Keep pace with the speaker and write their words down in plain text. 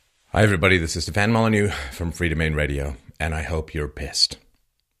Hi everybody, this is Stefan Molyneux from Free Domain Radio, and I hope you're pissed.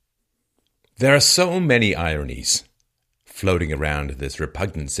 There are so many ironies floating around this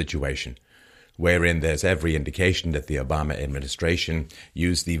repugnant situation, wherein there's every indication that the Obama administration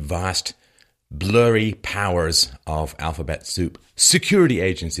used the vast, blurry powers of alphabet soup security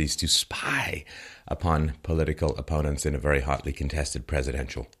agencies to spy upon political opponents in a very hotly contested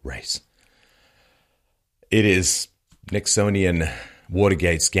presidential race. It is Nixonian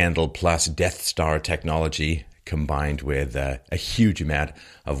Watergate scandal plus Death Star technology combined with a huge amount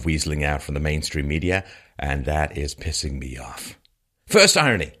of weaseling out from the mainstream media, and that is pissing me off. First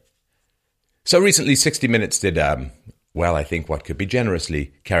irony. So recently 60 Minutes did, I think what could be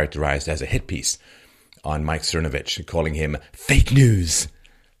generously characterized as a hit piece on Mike Cernovich, calling him fake news.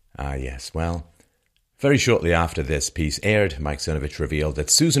 Yes, well, very shortly after this piece aired, Mike Cernovich revealed that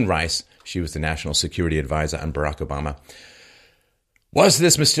Susan Rice, she was the national security advisor on Barack Obama, was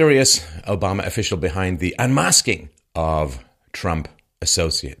this mysterious Obama official behind the unmasking of Trump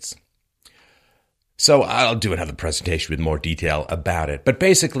associates. So I'll do another presentation with more detail about it. But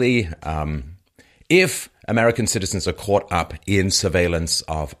basically, if American citizens are caught up in surveillance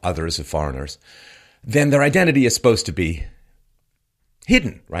of others, of foreigners, then their identity is supposed to be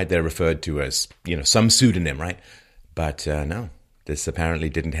hidden, right? They're referred to as, some pseudonym, right? But no, this apparently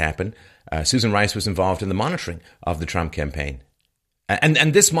didn't happen. Susan Rice was involved in the monitoring of the Trump campaign.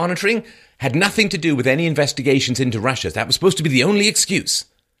 And this monitoring had nothing to do with any investigations into Russia. That was supposed to be the only excuse.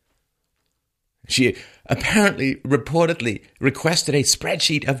 She reportedly requested a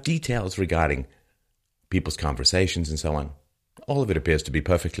spreadsheet of details regarding people's conversations and so on. All of it appears to have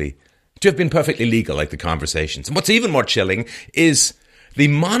been perfectly legal, like the conversations. And what's even more chilling is the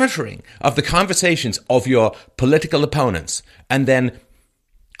monitoring of the conversations of your political opponents and then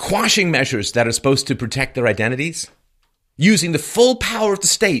quashing measures that are supposed to protect their identities, using the full power of the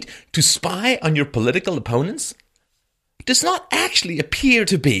state to spy on your political opponents, does not actually appear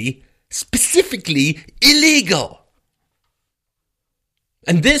to be specifically illegal.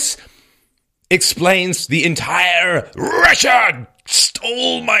 And this explains the entire Russia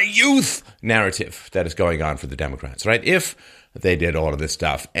stole my youth narrative that is going on for the Democrats, right? If they did all of this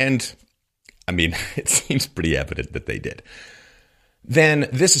stuff, and it seems pretty evident that they did, then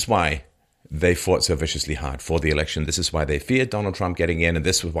this is why they fought so viciously hard for the election. This is why they feared Donald Trump getting in, and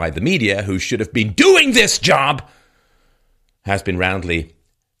this is why the media, who should have been doing this job, has been roundly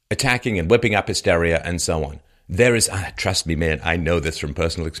attacking and whipping up hysteria and so on. There is, trust me, man, I know this from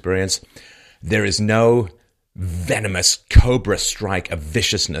personal experience, there is no venomous cobra strike of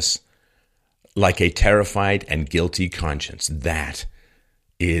viciousness like a terrified and guilty conscience. That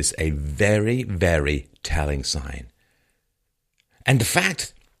is a very, very telling sign. And the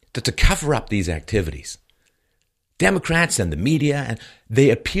fact that to cover up these activities, Democrats and the media, they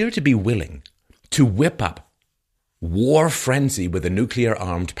appear to be willing to whip up war frenzy with a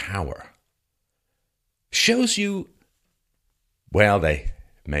nuclear-armed power, shows you, well, they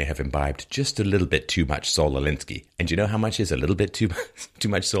may have imbibed just a little bit too much Saul Alinsky. And you know how much is a little bit too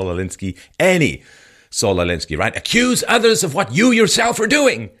much Saul Alinsky? Any Saul Alinsky, right? Accuse others of what you yourself are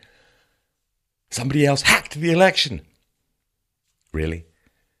doing. Somebody else hacked the election. Really?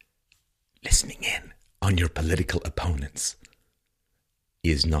 Listening in on your political opponents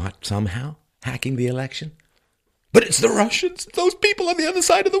is not somehow hacking the election? But it's the Russians, those people on the other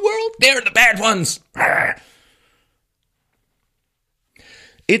side of the world. They're the bad ones.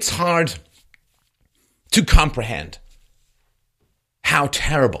 It's hard to comprehend how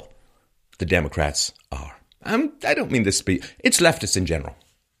terrible the Democrats are. I don't mean this to be... It's leftists in general.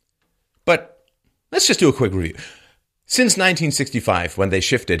 But let's just do a quick review. Since 1965, when they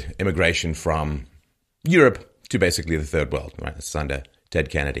shifted immigration from Europe to basically the third world, right? It's under Ted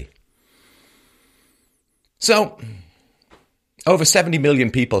Kennedy. So, over 70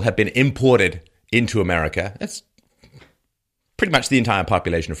 million people have been imported into America. That's pretty much the entire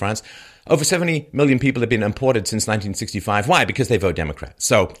population of France. Over 70 million people have been imported since 1965. Why? Because they vote Democrat.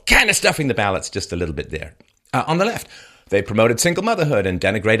 So, kind of stuffing the ballots just a little bit there. On the left, they promoted single motherhood and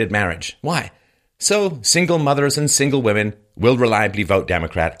denigrated marriage. Why? So single mothers and single women will reliably vote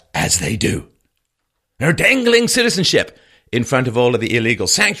Democrat, as they do. They're dangling citizenship in front of all of the illegal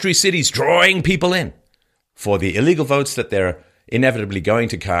sanctuary cities, drawing people in for the illegal votes that they're inevitably going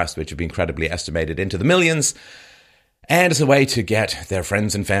to cast, which have been credibly estimated into the millions, and as a way to get their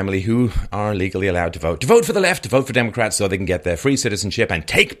friends and family who are legally allowed to vote for the left, to vote for Democrats so they can get their free citizenship and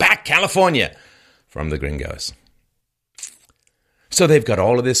take back California from the gringos. So they've got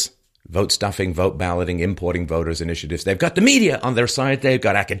all of this vote stuffing, vote balloting, importing voters initiatives. They've got the media on their side. They've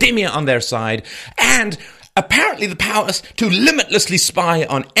got academia on their side. And apparently the powers to limitlessly spy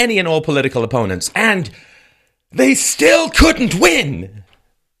on any and all political opponents, and they still couldn't win.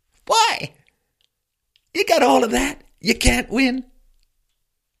 Why? You got all of that. You can't win.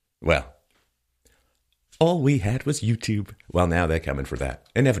 Well, all we had was YouTube. Well, now they're coming for that.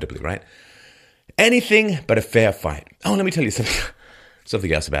 Inevitably, right? Anything but a fair fight. Oh, let me tell you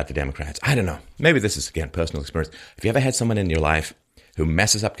something else about the Democrats. I don't know. Maybe this is, again, personal experience. Have you ever had someone in your life who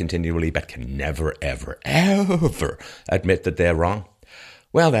messes up continually but can never, ever, ever admit that they're wrong?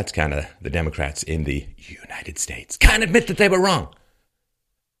 Well, that's kind of the Democrats in the United States. Can't admit that they were wrong.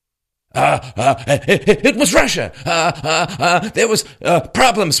 It was Russia. There was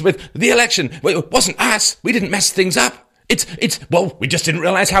problems with the election. It wasn't us. We didn't mess things up. Well, we just didn't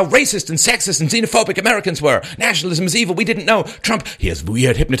realize how racist and sexist and xenophobic Americans were. Nationalism is evil. We didn't know. Trump, he has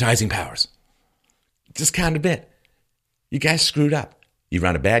weird hypnotizing powers. Just can't admit. You guys screwed up. You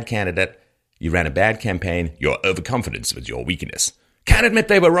ran a bad candidate. You ran a bad campaign. Your overconfidence was your weakness. Can't admit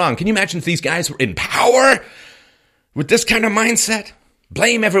they were wrong. Can you imagine if these guys were in power with this kind of mindset?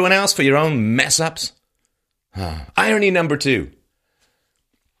 Blame everyone else for your own mess-ups. Irony number 2.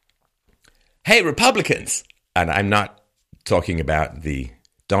 Hey, Republicans. And I'm not talking about the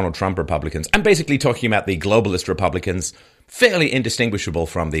Donald Trump Republicans. I'm basically talking about the globalist Republicans, fairly indistinguishable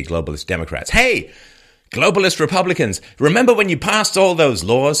from the globalist Democrats. Hey, globalist Republicans, remember when you passed all those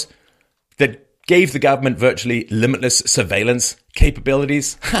laws that gave the government virtually limitless surveillance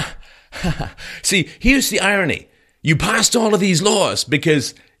capabilities? See, here's the irony. You passed all of these laws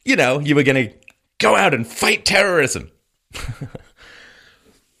because, you were going to go out and fight terrorism.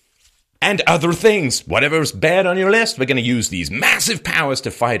 And other things. Whatever's bad on your list, we're going to use these massive powers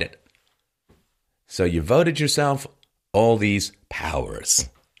to fight it. So you voted yourself all these powers.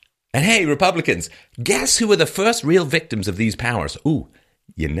 And hey, Republicans, guess who were the first real victims of these powers? Ooh,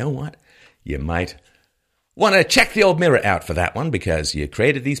 you know what? You might want to check the old mirror out for that one, because you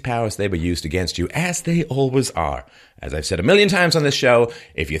created these powers, they were used against you, as they always are. As I've said a million times on this show,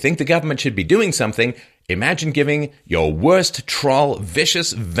 if you think the government should be doing something, imagine giving your worst troll,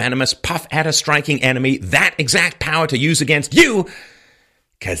 vicious, venomous, puff-at-a-striking enemy that exact power to use against you,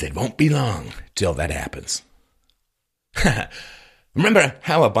 because it won't be long till that happens. Remember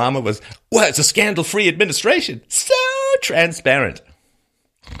how Obama was, well, it's a scandal-free administration. So transparent.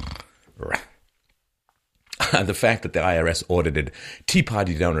 The fact that the IRS audited Tea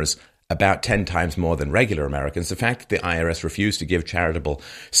Party donors about 10 times more than regular Americans, the fact that the IRS refused to give charitable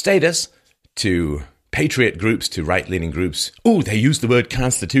status to patriot groups, to right-leaning groups. Ooh, they use the word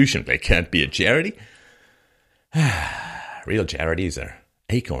constitution. They can't be a charity. Real charities are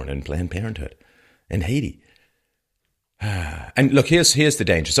Acorn and Planned Parenthood and Haiti. And look, here's the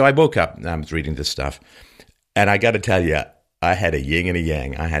danger. So I woke up, I was reading this stuff, and I got to tell you, I had a yin and a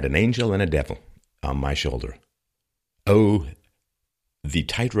yang. I had an angel and a devil on my shoulder. Oh, the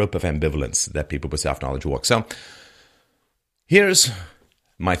tightrope of ambivalence that people with self-knowledge walk. So here's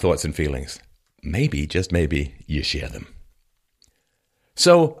my thoughts and feelings. Maybe, just maybe, you share them.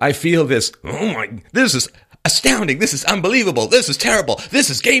 So I feel this is astounding, this is unbelievable, this is terrible,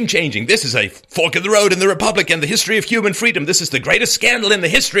 this is game-changing, this is a fork in the road in the Republic and the history of human freedom, this is the greatest scandal in the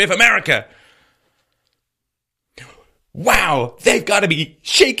history of America. Wow, they've got to be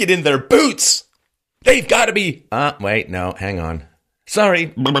shaking in their boots. They've got to be... wait, no, hang on.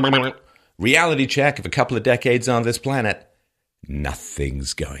 Sorry. Reality check of a couple of decades on this planet.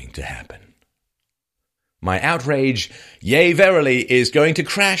 Nothing's going to happen. My outrage, yea, verily, is going to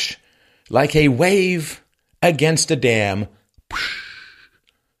crash like a wave against a dam.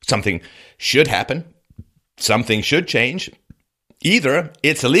 Something should happen. Something should change. Either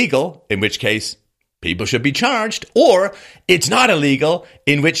it's illegal, in which case people should be charged, or it's not illegal,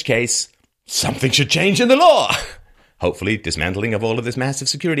 in which case something should change in the law. Hopefully dismantling of all of this massive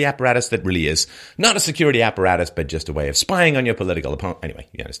security apparatus that really is not a security apparatus, but just a way of spying on your political opponent. Anyway,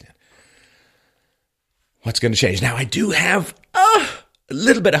 you understand. What's going to change? Now, I do have a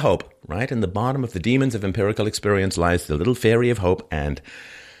little bit of hope, right? In the bottom of the demons of empirical experience lies the little fairy of hope, and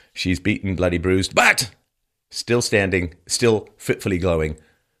she's beaten, bloody, bruised, but still standing, still fitfully glowing,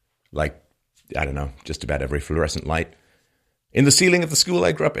 like, I don't know, just about every fluorescent light in the ceiling of the school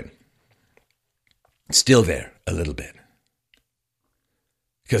I grew up in. Still there, a little bit.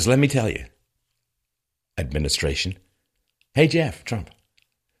 Because let me tell you, administration, hey, Jeff, Trump,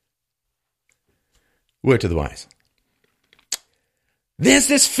 word to the wise. There's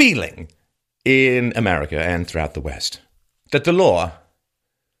this feeling in America and throughout the West that the law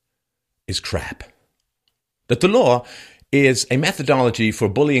is crap. That the law is a methodology for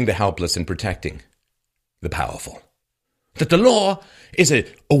bullying the helpless and protecting the powerful. That the law is a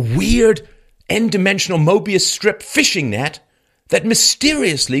weird n-dimensional Mobius strip fishing net that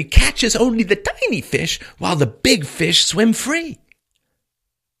mysteriously catches only the tiny fish while the big fish swim free.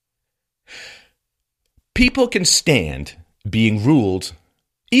 People can stand being ruled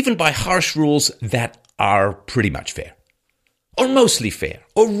even by harsh rules that are pretty much fair, or mostly fair,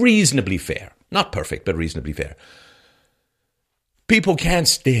 or reasonably fair. Not perfect, but reasonably fair. People can't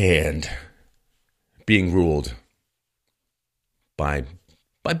stand being ruled by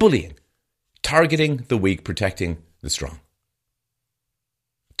bullying, targeting the weak, protecting the strong,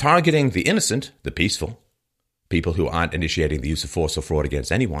 targeting the innocent, the peaceful, people who aren't initiating the use of force or fraud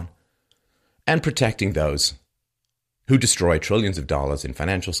against anyone, and protecting those who destroy trillions of dollars in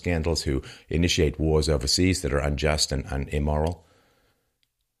financial scandals, who initiate wars overseas that are unjust and immoral,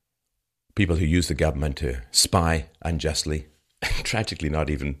 people who use the government to spy unjustly, tragically not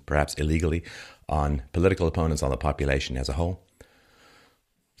even perhaps illegally, on political opponents, on the population as a whole.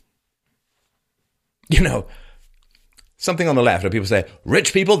 You know, something on the left where people say,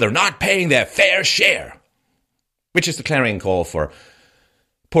 rich people, they're not paying their fair share, which is the clarion call for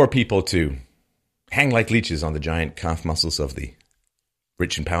poor people to hang like leeches on the giant calf muscles of the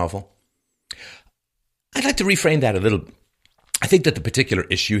rich and powerful. I'd like to reframe that a little. I think that the particular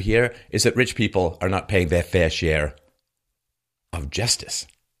issue here is that rich people are not paying their fair share of justice.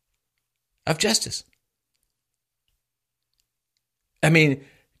 Of justice. I mean,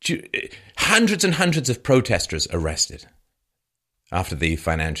 hundreds and hundreds of protesters arrested after the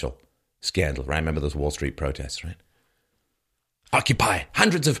financial scandal, right? Remember those Wall Street protests, right? Occupy.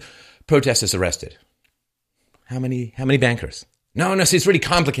 Hundreds of protesters arrested. How many bankers? No, see, it's really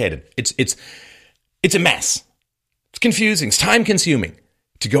complicated. It's a mess. It's confusing. It's time consuming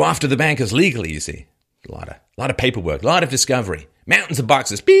to go after the bankers legally, you see. A lot of paperwork, a lot of discovery, mountains of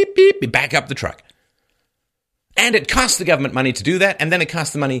boxes, beep, beep, back up the truck. And it costs the government money to do that, and then it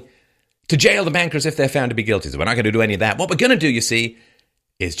costs the money to jail the bankers if they're found to be guilty. So we're not going to do any of that. What we're going to do, you see,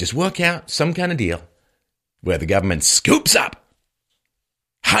 is just work out some kind of deal where the government scoops up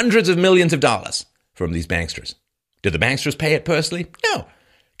hundreds of millions of dollars from these banksters. Do the banksters pay it personally? No,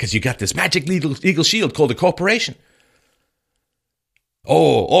 because you got this magic legal shield called a corporation.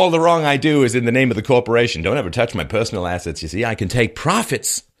 Oh, all the wrong I do is in the name of the corporation. Don't ever touch my personal assets, you see. I can take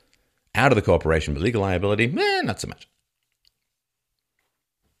profits out of the corporation, but legal liability, not so much.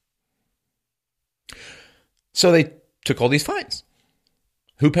 So they took all these fines.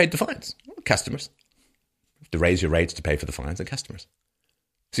 Who paid the fines? Well, customers. You have to raise your rates to pay for the fines, and customers.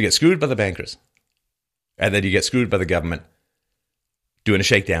 So you get screwed by the bankers. And then you get screwed by the government doing a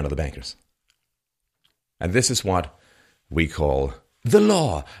shakedown of the bankers. And this is what we call the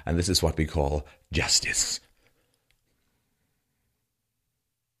law. And this is what we call justice.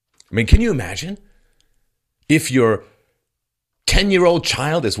 I mean, can you imagine if your 10-year-old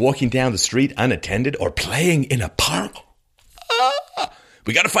child is walking down the street unattended or playing in a park?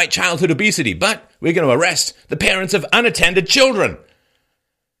 We got to fight childhood obesity, but we're going to arrest the parents of unattended children.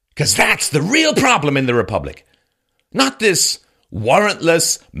 Because that's the real problem in the Republic. Not this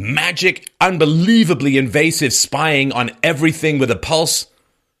warrantless, magic, unbelievably invasive spying on everything with a pulse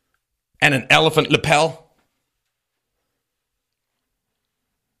and an elephant lapel.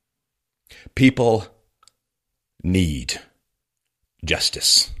 People need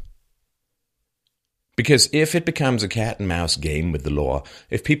justice. Because if it becomes a cat and mouse game with the law,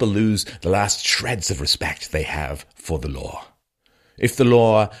 if people lose the last shreds of respect they have for the law, if the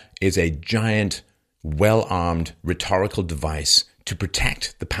law is a giant, well-armed rhetorical device to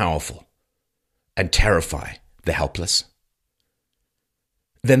protect the powerful and terrify the helpless,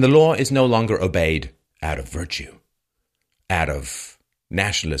 then the law is no longer obeyed out of virtue, out of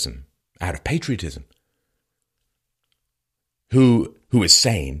nationalism, out of patriotism. Who is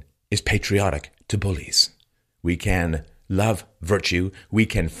sane is patriotic to bullies. We can love virtue, we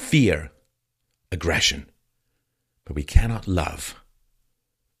can fear aggression, but we cannot love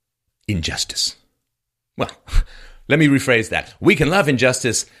injustice. Well, let me rephrase that. We can love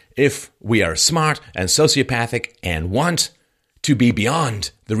injustice if we are smart and sociopathic and want to be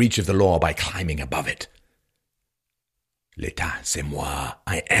beyond the reach of the law by climbing above it. L'État, c'est moi.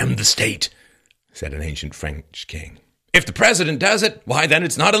 I am the state, said an ancient French king. If the president does it, why then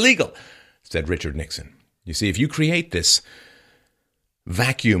it's not illegal, said Richard Nixon. You see, if you create this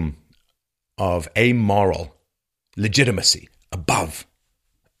vacuum of amoral legitimacy above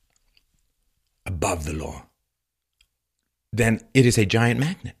the law, then it is a giant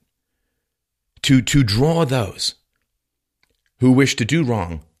magnet to draw those who wish to do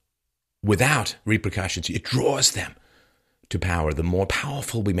wrong without repercussions. It draws them to power. The more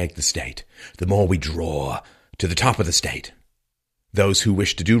powerful we make the state, the more we draw to the top of the state those who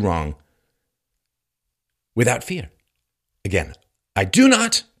wish to do wrong without fear. Again, I do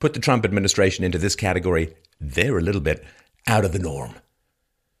not put the Trump administration into this category. They're a little bit out of the norm.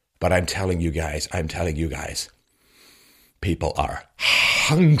 But I'm telling you guys, people are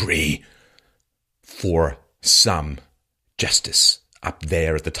hungry for some justice up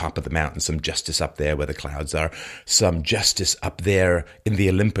there at the top of the mountain, some justice up there where the clouds are, some justice up there in the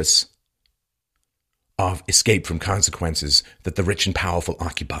Olympus of escape from consequences that the rich and powerful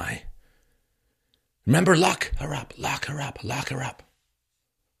occupy. Remember, lock her up, lock her up, lock her up.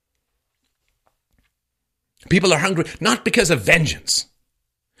 People are hungry not because of vengeance,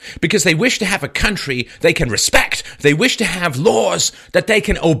 because they wish to have a country they can respect. They wish to have laws that they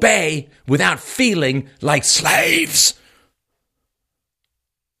can obey without feeling like slaves.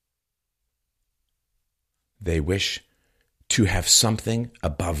 They wish to have something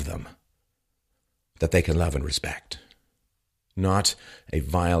above them that they can love and respect, not a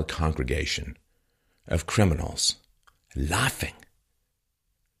vile congregation of criminals laughing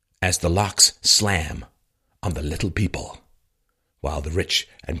as the locks slam on the little people while the rich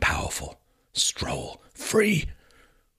and powerful stroll free